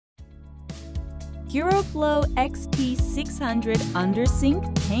Puroflo XT600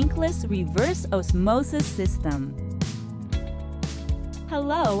 Undersink Tankless Reverse Osmosis System.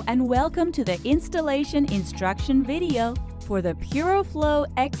 Hello and welcome to the installation instruction video for the Puroflo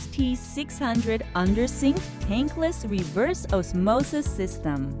XT600 Undersink Tankless Reverse Osmosis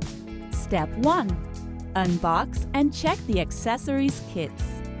System. Step 1. Unbox and check the accessories kits.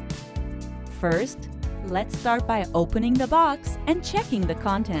 First, let's start by opening the box and checking the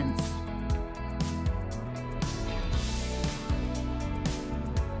contents.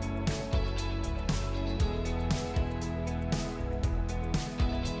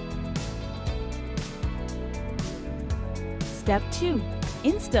 Step 2.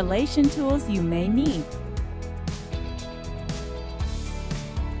 Installation tools you may need.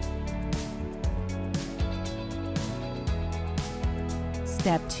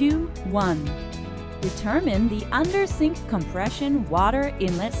 Step 2.1. Determine the undersink compression water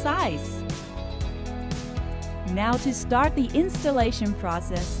inlet size. Now to start the installation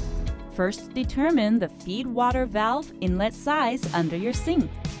process, first determine the feed water valve inlet size under your sink.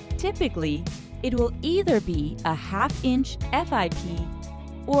 Typically, it will either be a 1/2 inch FIP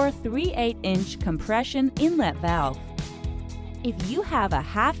or 3/8 inch compression inlet valve. If you have a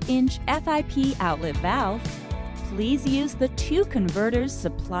 1/2 inch FIP outlet valve, please use the two converters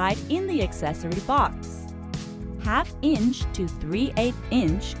supplied in the accessory box. 1/2 inch to 3/8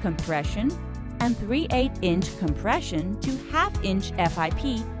 inch compression and 3/8 inch compression to 1/2 inch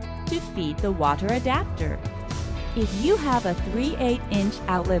FIP to feed the water adapter. If you have a 3/8 inch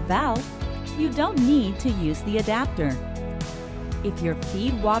outlet valve, you don't need to use the adapter. If your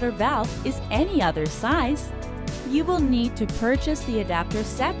feed water valve is any other size, you will need to purchase the adapter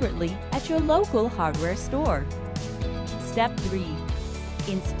separately at your local hardware store. Step 3.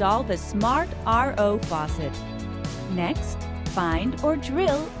 Install the smart RO faucet. Next, find or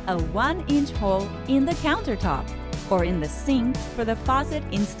drill a 1-inch hole in the countertop or in the sink for the faucet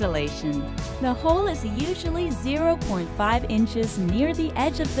installation. The hole is usually 0.5 inches near the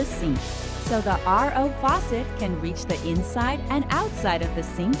edge of the sink, so the RO faucet can reach the inside and outside of the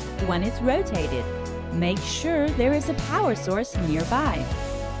sink when it's rotated. Make sure there is a power source nearby.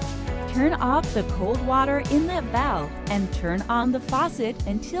 Turn off the cold water inlet valve and turn on the faucet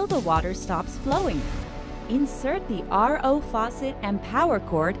until the water stops flowing. Insert the RO faucet and power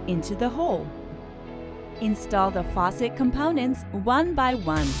cord into the hole. Install the faucet components one by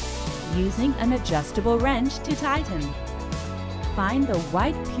one, using an adjustable wrench to tighten. Find the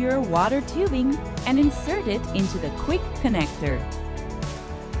white pure water tubing and insert it into the quick connector.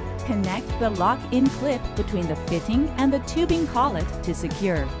 Connect the lock-in clip between the fitting and the tubing collet to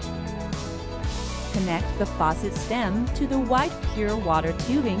secure. Connect the faucet stem to the white pure water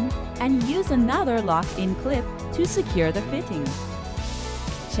tubing and use another lock-in clip to secure the fitting.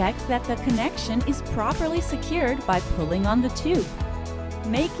 Check that the connection is properly secured by pulling on the tube,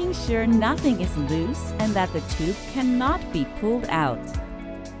 making sure nothing is loose and that the tube cannot be pulled out.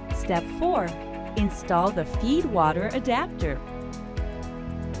 Step 4. Install the feed water adapter.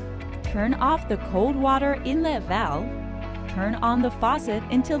 Turn off the cold water inlet valve. Turn on the faucet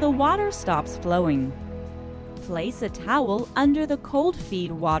until the water stops flowing. Place a towel under the cold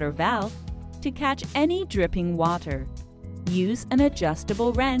feed water valve to catch any dripping water. Use an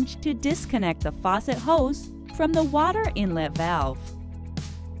adjustable wrench to disconnect the faucet hose from the water inlet valve.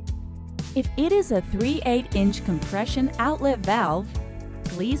 If it is a 3/8 inch compression outlet valve,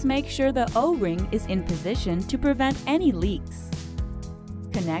 please make sure the O-ring is in position to prevent any leaks.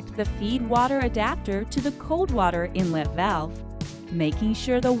 Connect the feed water adapter to the cold water inlet valve, making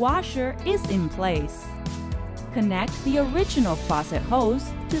sure the washer is in place. Connect the original faucet hose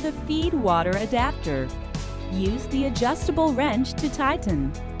to the feed water adapter. Use the adjustable wrench to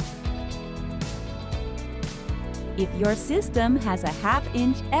tighten. If your system has a 1/2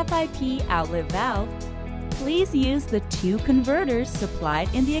 inch FIP outlet valve, please use the two converters supplied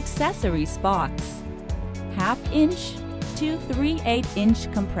in the accessories box. 1/2 inch to 3/8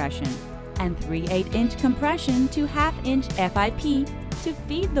 inch compression and 3/8 inch compression to 1/2 inch FIP to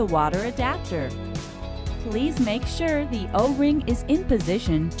feed the water adapter. Please make sure the O-ring is in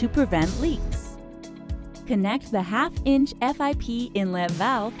position to prevent leaks. Connect the 1/2 inch FIP inlet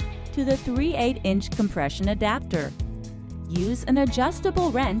valve to the 3/8 inch compression adapter. Use an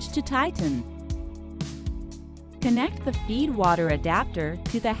adjustable wrench to tighten. Connect the feed water adapter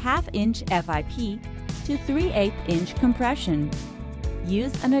to the 1/2 inch FIP to 3/8 inch compression.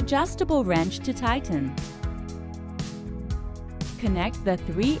 Use an adjustable wrench to tighten. Connect the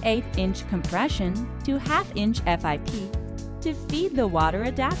 3/8 inch compression to 1/2 inch FIP to feed the water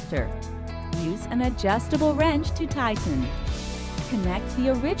adapter. Use an adjustable wrench to tighten. connect the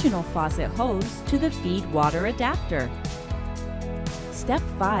original faucet hose to the feed water adapter. Step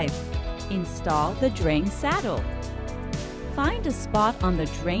 5. Install the drain saddle. Find a spot on the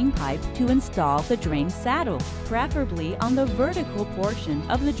drain pipe to install the drain saddle, preferably on the vertical portion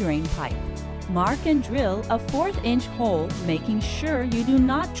of the drain pipe. Mark and drill a 1/4 inch hole, making sure you do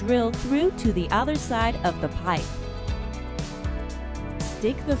not drill through to the other side of the pipe.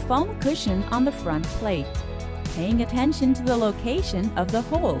 Stick the foam cushion on the front plate, paying attention to the location of the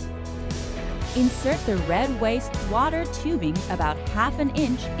hole. Insert the red waste water tubing about 1/2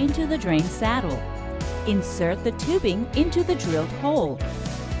 inch into the drain saddle. Insert the tubing into the drilled hole.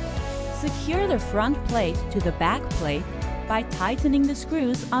 Secure the front plate to the back plate by tightening the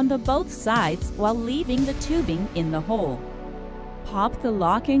screws on both sides while leaving the tubing in the hole. Pop the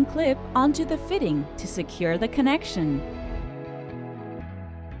lock-in clip onto the fitting to secure the connection.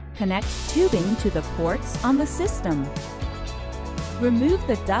 Connect tubing to the ports on the system. Remove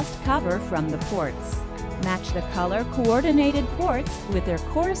the dust cover from the ports. Match the color-coordinated ports with their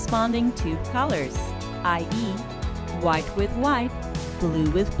corresponding tube colors, i.e., white with white, blue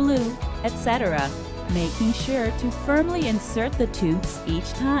with blue, etc., making sure to firmly insert the tubes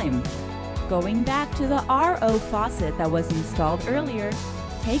each time. Going back to the RO faucet that was installed earlier,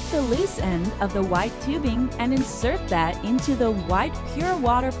 take the loose end of the white tubing and insert that into the white pure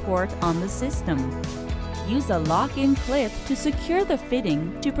water port on the system. Use a lock-in clip to secure the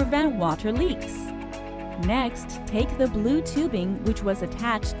fitting to prevent water leaks. Next, take the blue tubing which was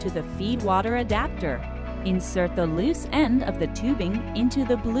attached to the feed water adapter. Insert the loose end of the tubing into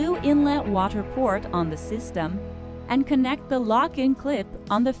the blue inlet water port on the system and connect the lock-in clip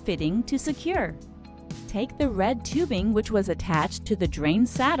on the fitting to secure. Take the red tubing which was attached to the drain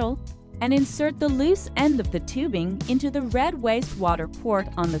saddle and insert the loose end of the tubing into the red wastewater port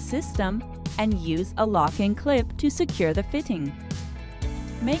on the system and use a lock-in clip to secure the fitting.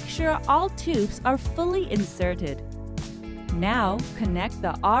 Make sure all tubes are fully inserted. Now, connect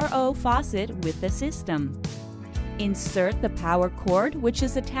the RO faucet with the system. Insert the power cord which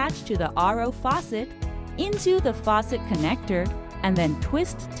is attached to the RO faucet into the faucet connector and then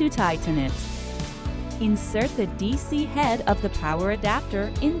twist to tighten it. Insert the DC head of the power adapter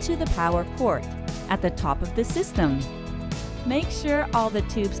into the power port at the top of the system. Make sure all the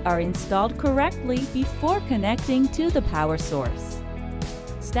tubes are installed correctly before connecting to the power source.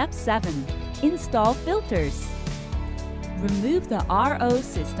 Step 7. Install filters. Remove the RO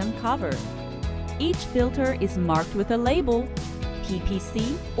system cover. Each filter is marked with a label,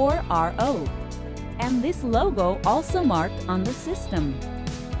 PPC or RO, and this logo also marked on the system.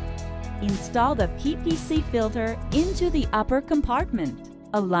 Install the PPC filter into the upper compartment.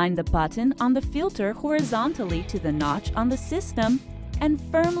 Align the button on the filter horizontally to the notch on the system and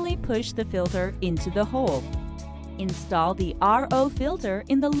firmly push the filter into the hole. Install the RO filter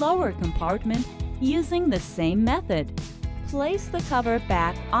in the lower compartment using the same method. Place the cover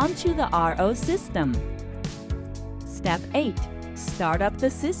back onto the RO system. Step 8. Start up the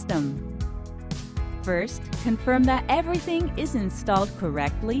system. First, confirm that everything is installed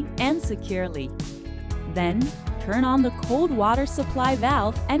correctly and securely. Then, turn on the cold water supply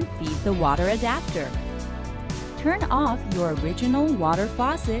valve and feed the water adapter. Turn off your original water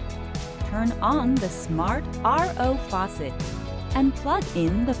faucet, turn on the smart RO faucet, and plug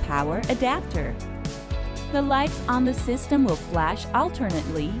in the power adapter. The lights on the system will flash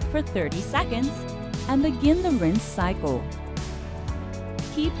alternately for 30 seconds and begin the rinse cycle.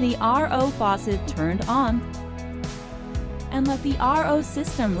 Keep the RO faucet turned on and let the RO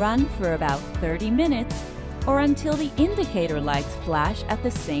system run for about 30 minutes or until the indicator lights flash at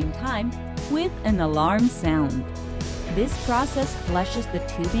the same time with an alarm sound. This process flushes the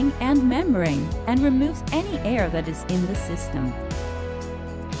tubing and membrane and removes any air that is in the system.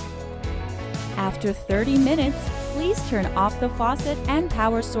 After 30 minutes, please turn off the faucet and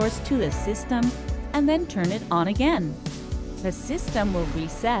power source to the system and then turn it on again. The system will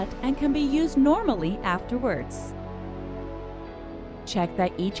reset and can be used normally afterwards. Check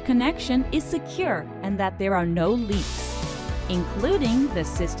that each connection is secure and that there are no leaks, including the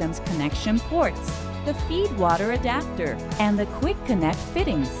system's connection ports, the feed water adapter, and the quick connect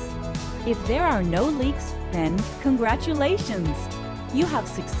fittings. If there are no leaks, then congratulations! You have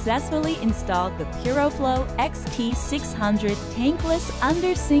successfully installed the Puroflo XT600 Tankless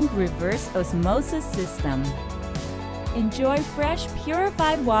Undersink Reverse Osmosis System. Enjoy fresh,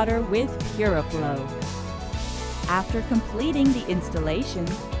 purified water with Puroflo. After completing the installation,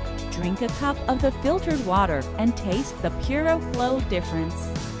 drink a cup of the filtered water and taste the Puroflo difference.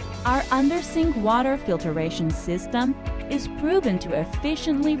 Our Undersink water filtration system is proven to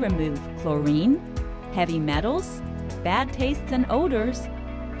efficiently remove chlorine, heavy metals, bad tastes and odors,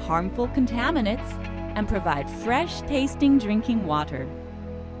 harmful contaminants, and provide fresh-tasting drinking water.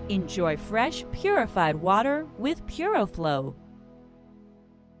 Enjoy fresh, purified water with Puroflo.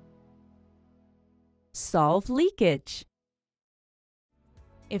 Solve leakage.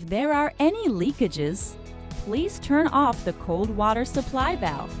 If there are any leakages, please turn off the cold water supply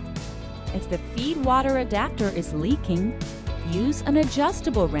valve. If the feed water adapter is leaking, use an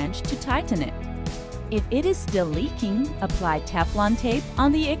adjustable wrench to tighten it. If it is still leaking, apply Teflon tape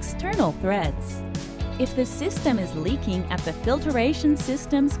on the external threads. If the system is leaking at the filtration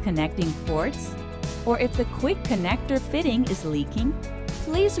system's connecting ports, or if the quick connector fitting is leaking,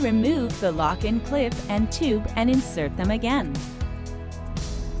 please remove the lock-in clip and tube and insert them again.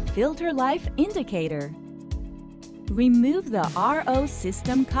 Filter life indicator. Remove the RO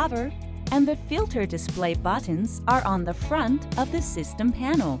system cover, and the filter display buttons are on the front of the system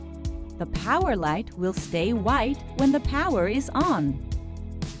panel. The power light will stay white when the power is on.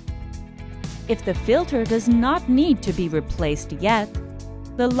 If the filter does not need to be replaced yet,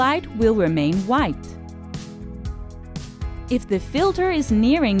 the light will remain white. If the filter is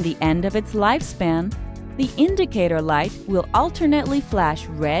nearing the end of its lifespan, the indicator light will alternately flash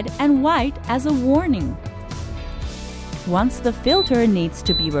red and white as a warning. Once the filter needs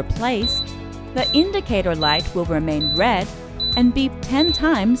to be replaced, the indicator light will remain red and beep 10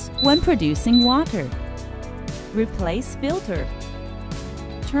 times when producing water. Replace filter.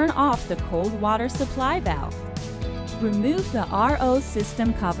 Turn off the cold water supply valve. Remove the RO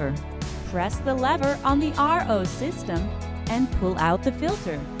system cover. Press the lever on the RO system and pull out the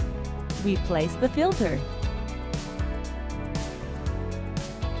filter. Replace the filter.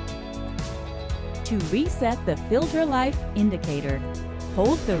 To reset the filter life indicator,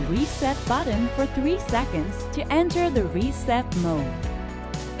 hold the reset button for 3 seconds to enter the reset mode.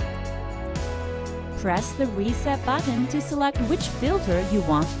 Press the reset button to select which filter you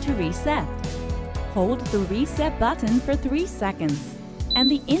want to reset. Hold the reset button for 3 seconds, and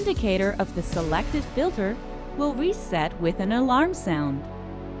the indicator of the selected filter will reset with an alarm sound.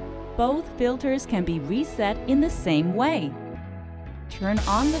 Both filters can be reset in the same way. Turn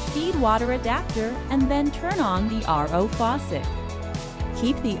on the feed water adapter and then turn on the RO faucet.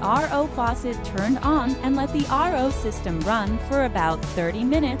 Keep the RO faucet turned on and let the RO system run for about 30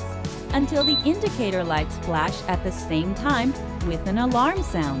 minutes until the indicator lights flash at the same time with an alarm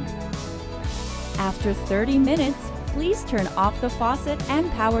sound. After 30 minutes, please turn off the faucet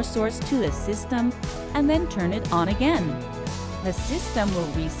and power source to the system and then turn it on again. The system will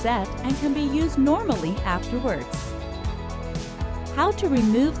reset and can be used normally afterwards. How to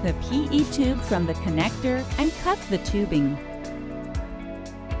remove the PE tube from the connector and cut the tubing.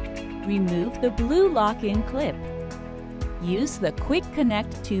 Remove the blue lock-in clip. Use the Quick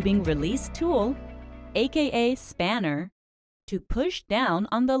Connect Tubing Release tool, aka spanner, to push down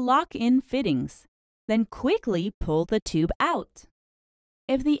on the lock-in fittings. Then quickly pull the tube out.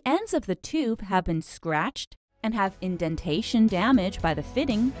 If the ends of the tube have been scratched and have indentation damage by the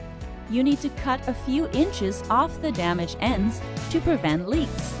fitting, you need to cut a few inches off the damaged ends to prevent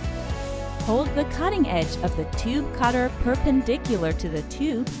leaks. Hold the cutting edge of the tube cutter perpendicular to the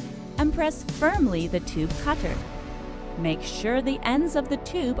tube and press firmly the tube cutter. Make sure the ends of the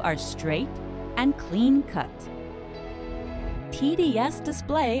tube are straight and clean cut. TDS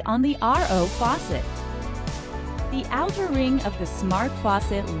display on the RO faucet. The outer ring of the smart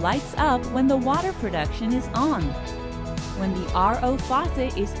faucet lights up when the water production is on. When the RO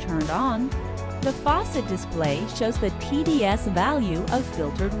faucet is turned on, the faucet display shows the TDS value of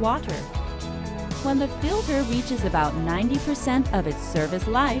filtered water. When the filter reaches about 90% of its service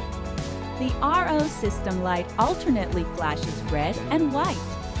life, the RO system light alternately flashes red and white.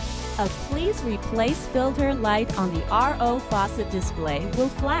 A "Please replace filter" light on the RO faucet display will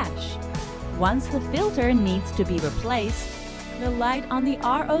flash. Once the filter needs to be replaced, the light on the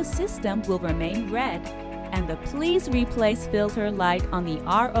RO system will remain red, and the "Please replace filter" light on the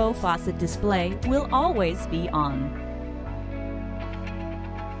RO faucet display will always be on.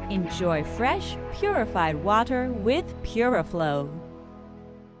 Enjoy fresh, purified water with Puroflo.